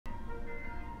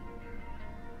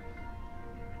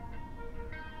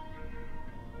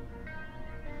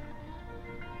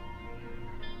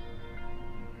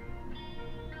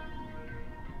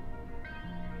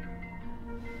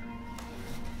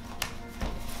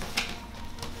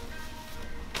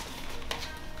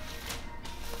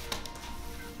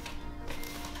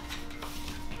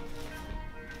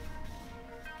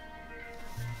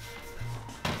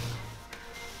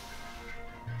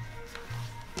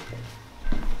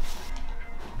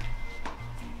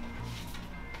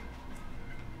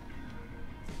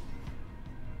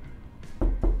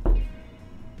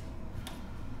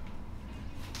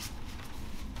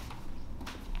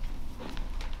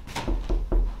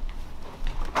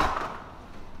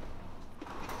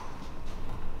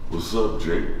What's up,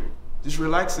 Jake? Just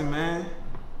relaxing, man.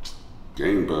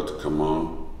 Game about to come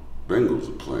on. Bengals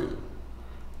are playing.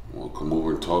 Wanna come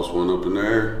over and toss one up in the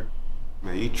air?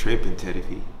 Man, you tripping, Teddy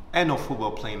P. Ain't no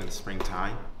football playing in the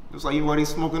springtime. Looks like you already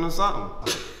smoking or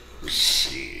something.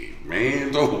 Shit,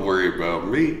 man, don't worry about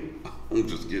me. I'm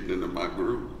just getting into my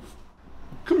groove.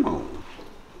 Come on.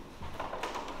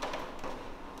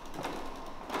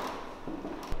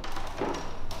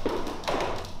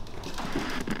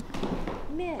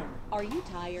 Men, are you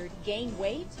tired? Gain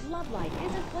weight? Love life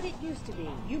isn't what it used to be.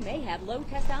 You may have low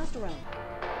testosterone.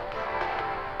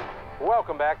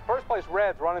 Welcome back. First place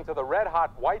Reds run into the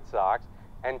red-hot White Sox,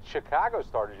 and Chicago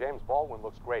starter James Baldwin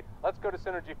looks great. Let's go to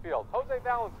Synergy Field. Jose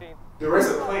Valentin. The Reds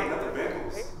are playing, not the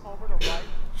Bengals. Over to right,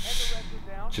 and the Reds are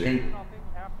down Jake, 2-0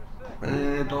 after 6.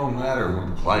 man, it don't matter who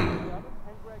I'm playing.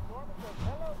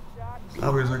 As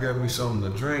long as I got me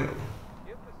something to drink,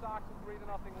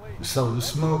 something to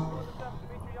smoke,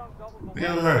 be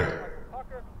alright.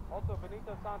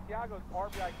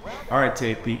 All right,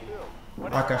 Teddy P. I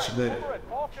got you later.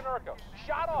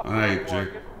 All right, Jake.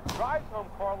 Drives home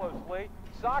Carlos Lee.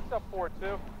 Sox up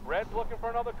 4-2. Reds looking for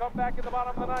another comeback in the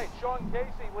bottom of the ninth. Sean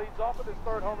Casey leads off with his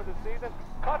third home of the season.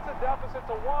 Cuts the deficit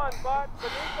to 1, but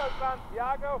Benito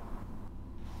Santiago.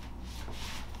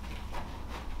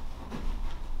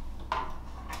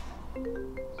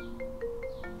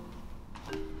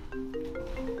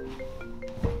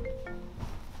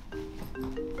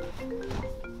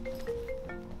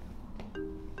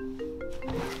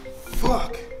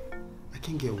 Fuck! I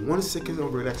can't get 1 second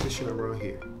of relaxation around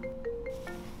here.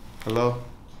 Hello?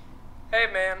 Hey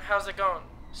man, how's it going?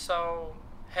 So,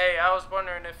 hey, I was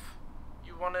wondering if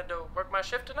you wanted to work my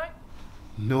shift tonight?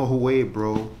 No way,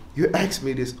 bro. You ask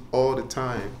me this all the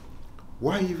time.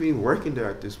 Why are you even working there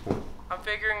at this point? I'm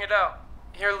figuring it out.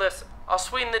 Here, listen, I'll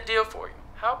sweeten the deal for you.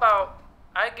 How about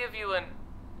I give you an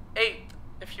 8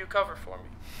 if you cover for me?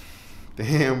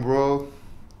 Damn, bro.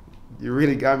 You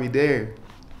really got me there.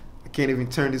 I can't even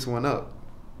turn this one up.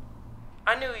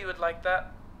 I knew you would like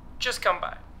that. Just come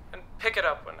by and pick it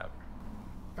up whenever.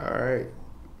 All right.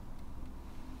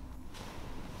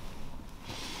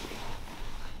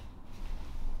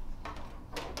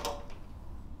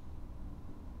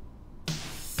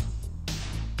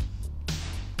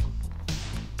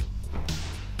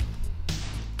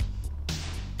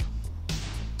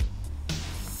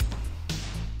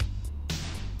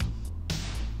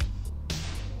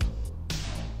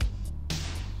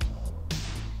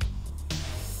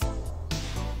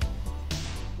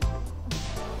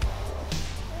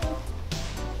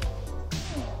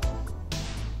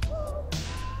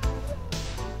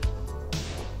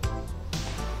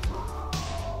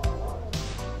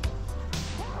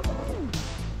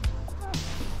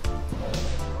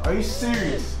 Are you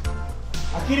serious?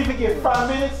 I can't even get 5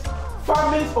 minutes?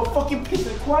 5 minutes for fucking peace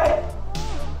and quiet?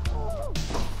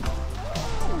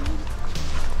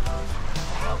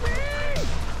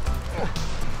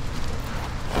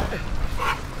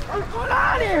 What's going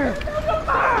on here?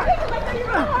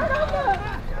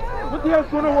 What the hell's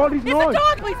going on with all these noise? It's a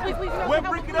dog! Please, please, please. Well,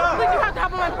 break it up. Please, you have to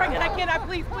help him. I'm pregnant. I cannot.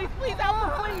 Please, please, please, help him,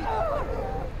 please.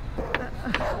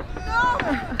 No!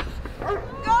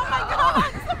 Oh my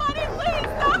God! Somebody, please,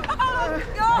 stop!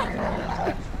 No!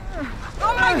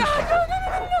 Oh my God! No, no, no,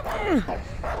 no, no!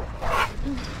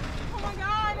 Oh my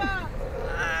God!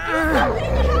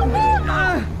 Somebody can help him!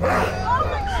 Oh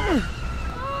my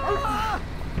God!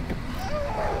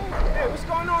 Hey, what's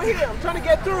going on here? I'm trying to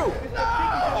get through.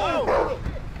 No!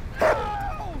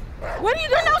 What are you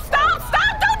doing? No, stop!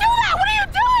 Stop! Don't do that! What are you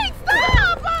doing?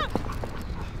 Stop!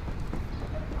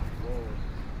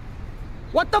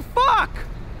 What the fuck?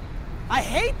 I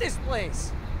hate this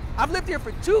place. I've lived here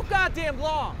for too goddamn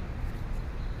long.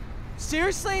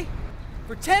 Seriously?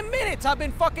 For 10 minutes I've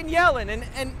been fucking yelling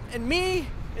and me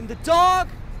and the dog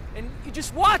and you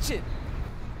just watch it.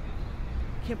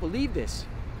 I can't believe this.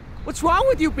 What's wrong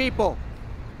with you people?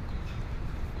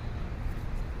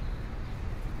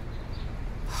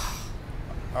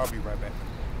 I'll be right back.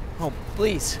 Oh,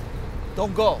 please,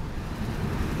 don't go.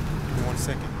 Give me 1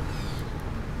 second.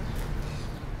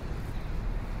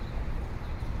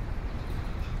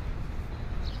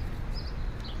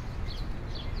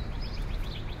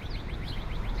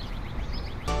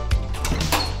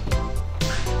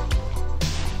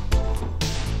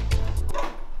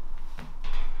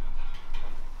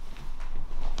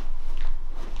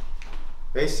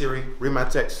 Hey Siri, read my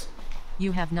text.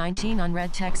 You have 19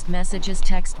 unread text messages.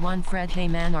 Text 1 Fred, hey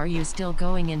man, are you still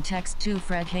going in? Text 2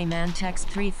 Fred, hey man. Text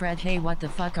 3 Fred, hey what the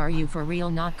fuck, are you for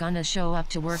real not gonna show up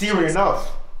to work? Siri,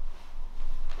 enough.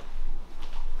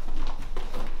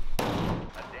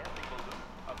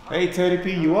 Hey, Teddy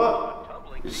P, you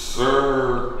up? Yes,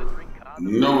 sir.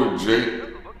 You know it, Jake.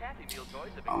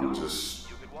 I'm just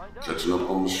catching up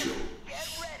on the show.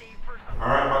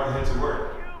 Alright, I'm about to head to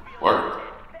work. Work?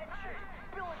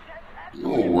 You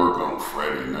don't work on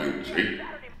Friday night, Jake.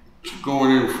 What you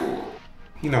going in for?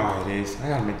 You know how it is. I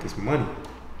gotta make this money.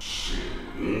 Shit,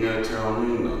 you ain't gotta tell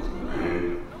me nothing,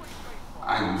 man.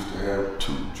 I used to have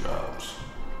 2 jobs.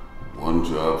 One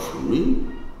job for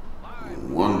me,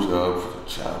 and one job for the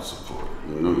child support.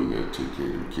 You know you gotta take care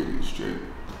of the kiddies, Jake.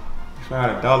 If I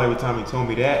had $1 every time you told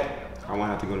me that, I wouldn't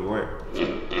have to go to work.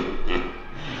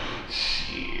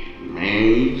 Shit,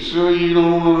 man, you sure you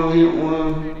don't wanna hit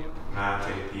one? Nah,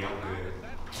 Teddy P, I'm good.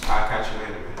 I'll catch you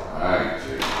later, man. Alright,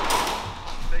 Jake.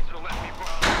 Thanks for letting me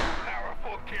borrow a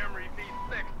powerful Camry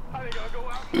V6. How they gonna go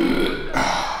out?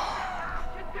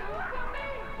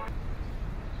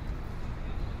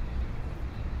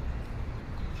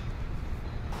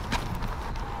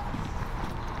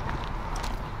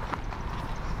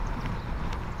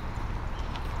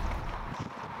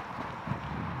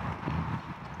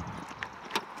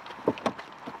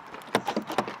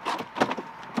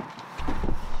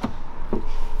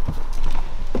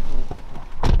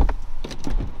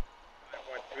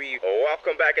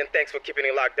 Welcome back and thanks for keeping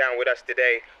it locked down with us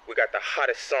today. We got the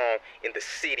hottest song in the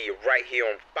city right here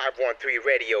on 513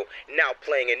 Radio. Now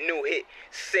playing a new hit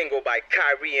single by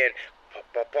Khari and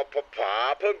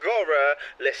Pagora.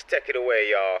 Let's take it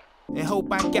away, y'all. And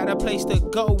hope I got a place to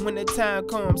go when the time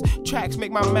comes. Tracks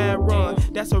make my mind run,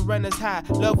 that's a runner's high.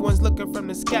 Loved ones looking from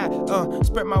the sky.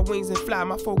 Spread my wings and fly,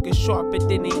 my focus sharper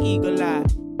than an eagle eye.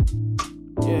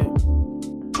 Yeah.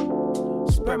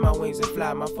 Spread my wings and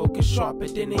fly, my focus sharper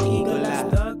than an eagle eye.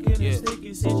 Stuck in a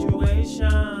sticky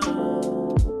situation.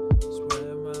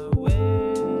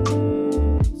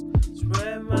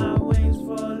 Spread my wings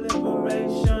for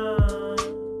liberation.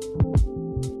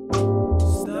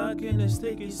 Stuck in a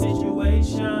sticky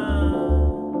situation.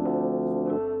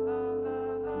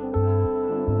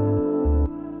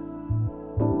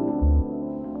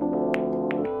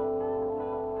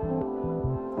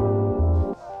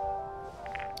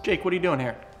 Jake, what are you doing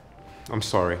here? I'm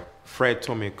sorry. Fred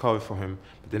told me to cover for him,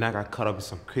 but then I got caught up in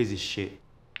some crazy shit.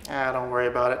 Don't worry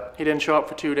about it. He didn't show up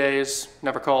for 2 days,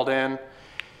 never called in.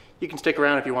 You can stick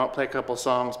around if you want, play a couple of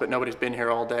songs, but nobody's been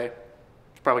here all day.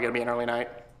 It's probably gonna be an early night.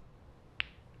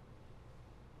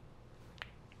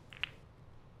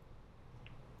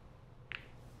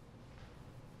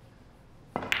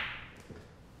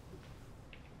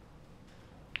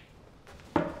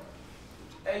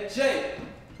 Hey, Jake.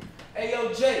 Hey,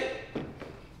 yo, Jake.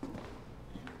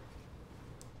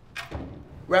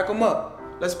 Rack 'em up.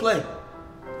 Let's play.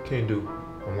 Can't do.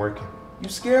 I'm working. You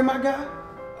scared, my guy?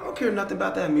 I don't care nothing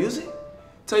about that music.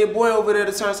 Tell your boy over there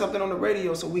to turn something on the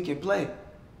radio so we can play.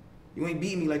 You ain't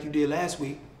beat me like you did last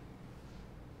week.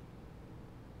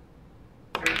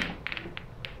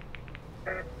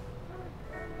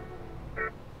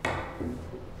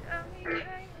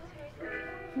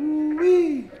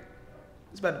 Ooh-wee.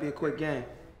 It's about to be a quick game.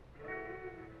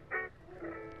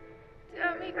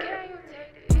 Tell me, can you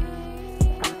take it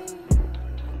easy?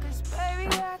 'Cause baby,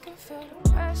 I can feel the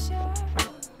pressure.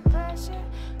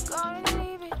 Gonna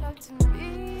leave it up to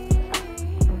me.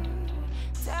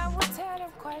 Time will tell,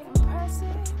 I'm quite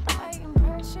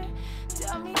impressive.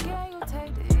 Tell me, can you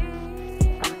take it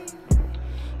easy?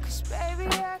 'Cause baby,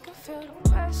 I can feel the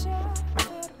pressure.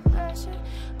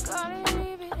 Gonna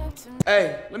leave it up to me.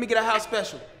 Hey, let me get a house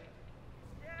special.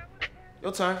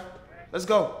 Your turn. Let's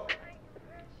go.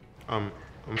 I'm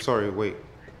sorry, wait.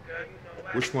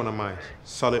 Which one am I?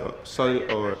 Solid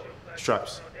or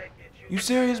straps? You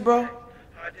serious, bro?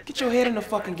 Get your head in the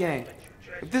fucking game.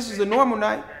 If this is a normal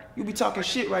night, you'd be talking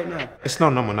shit right now. It's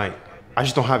not normal night. I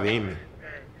just don't have it in me.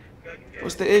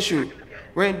 What's the issue?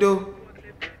 Rent due?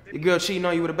 Your girl cheating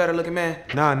on you with a better looking man?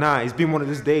 Nah, it's been one of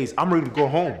these days. I'm ready to go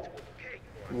home.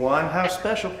 One house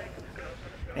special.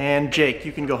 And Jake,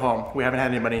 you can go home. We haven't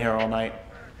had anybody here all night.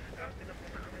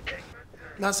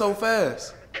 Not so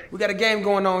fast. We got a game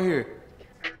going on here.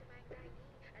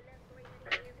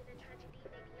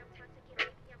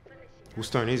 Whose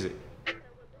turn is it?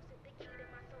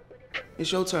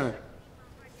 It's your turn.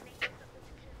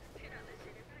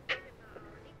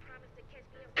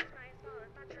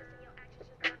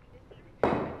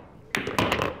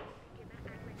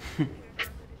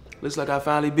 Looks like I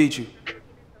finally beat you.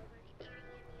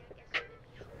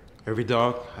 Every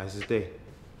dog has his day.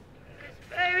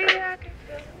 Baby, I can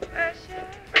feel the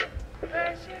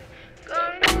pressure.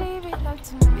 Gonna leave it up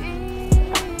to me.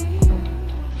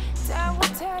 Time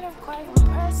will tell, I'm quite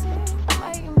impressive.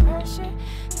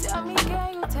 Tell me,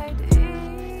 can you take the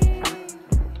easy?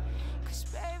 'Cause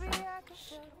baby,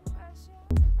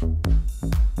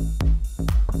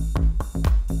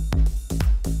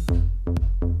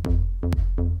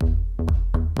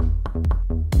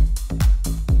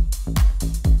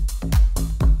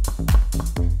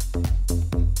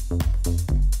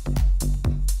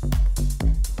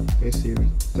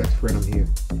 Text Fred I'm here.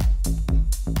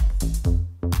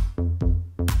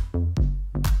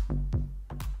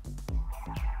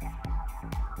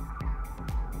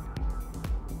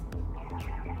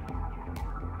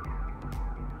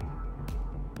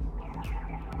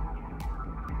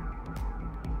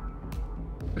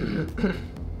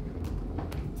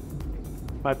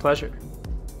 My pleasure.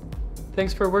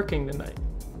 Thanks for working tonight.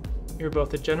 You're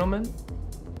both a gentleman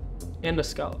and a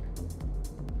scholar.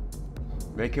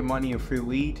 Making money and free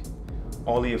weed?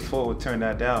 Only a fool would turn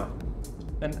that down.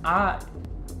 Then I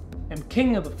am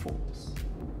king of the fools.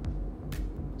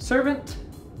 Servant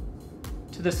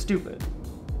to the stupid.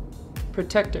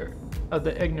 Protector of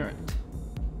the ignorant.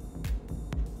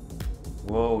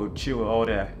 Whoa, chill with all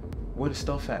that. Where the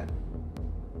stuff at?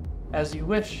 As you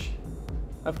wish.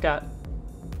 I've got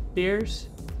beers,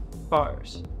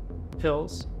 bars,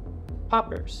 pills,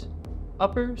 poppers,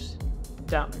 uppers,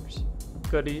 downers,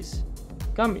 goodies,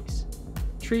 gummies,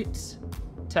 treats,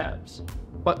 tabs.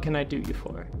 What can I do you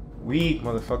for? Weed,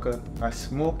 motherfucker. I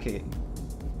smoke it.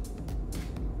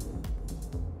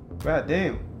 God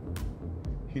damn.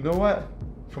 You know what?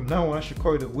 From now on, I should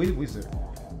call you the Weed Wizard.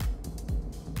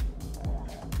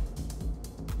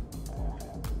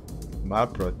 My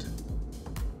brother.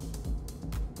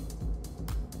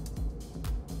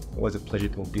 It was a pleasure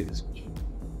to be this with you.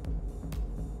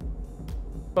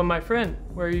 But my friend,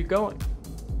 where are you going?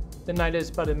 The night is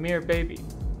but a mere baby,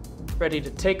 ready to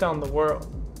take on the world.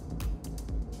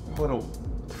 Hold on,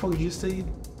 what the fuck did you say?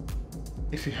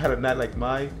 If you had a night like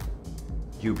mine,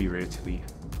 you'd be ready to leave.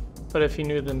 But if you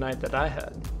knew the night that I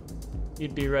had,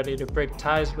 you'd be ready to break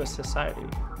ties with society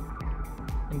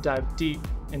and dive deep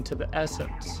into the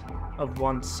essence of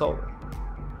one's soul.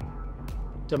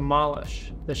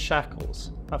 Demolish the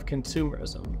shackles of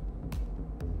consumerism.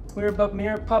 We're but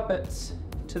mere puppets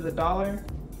to the dollar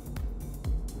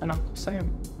and Uncle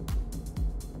Sam.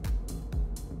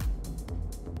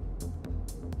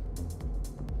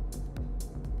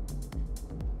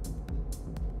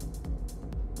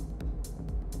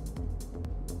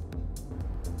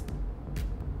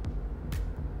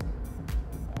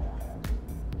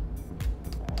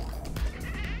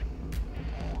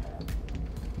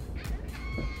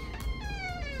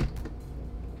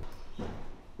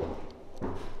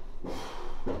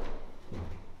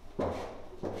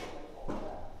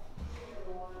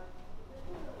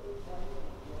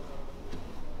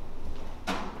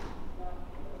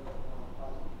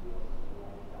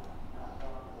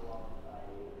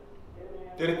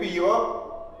 Did it pick you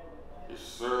up? Yes,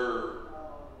 sir.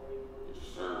 Yes,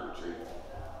 sir, Jake.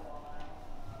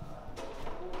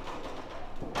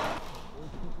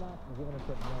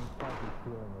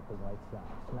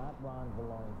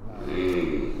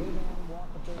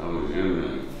 I was in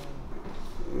there.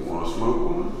 You want to smoke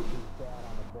one?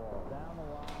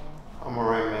 I'm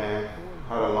alright, man.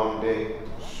 Had a long day.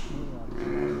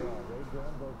 Man,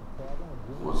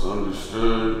 what's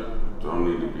understood don't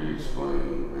need to be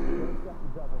explained, man.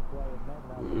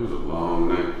 It was a long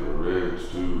night for the Reds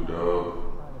too, dog.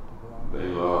 They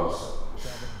lost.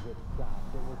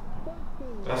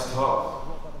 That's tough.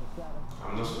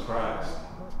 I'm no surprise.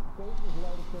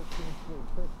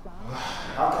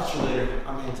 I'll catch you later.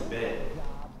 I'm heading to bed.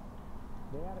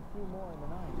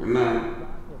 Good night.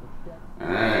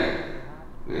 And hey,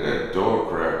 leave that door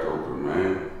cracked open,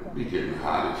 man. It be getting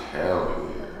hot as hell in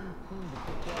here.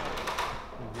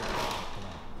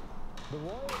 The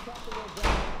Warriors have to go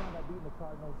down by beating the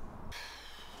Cardinals.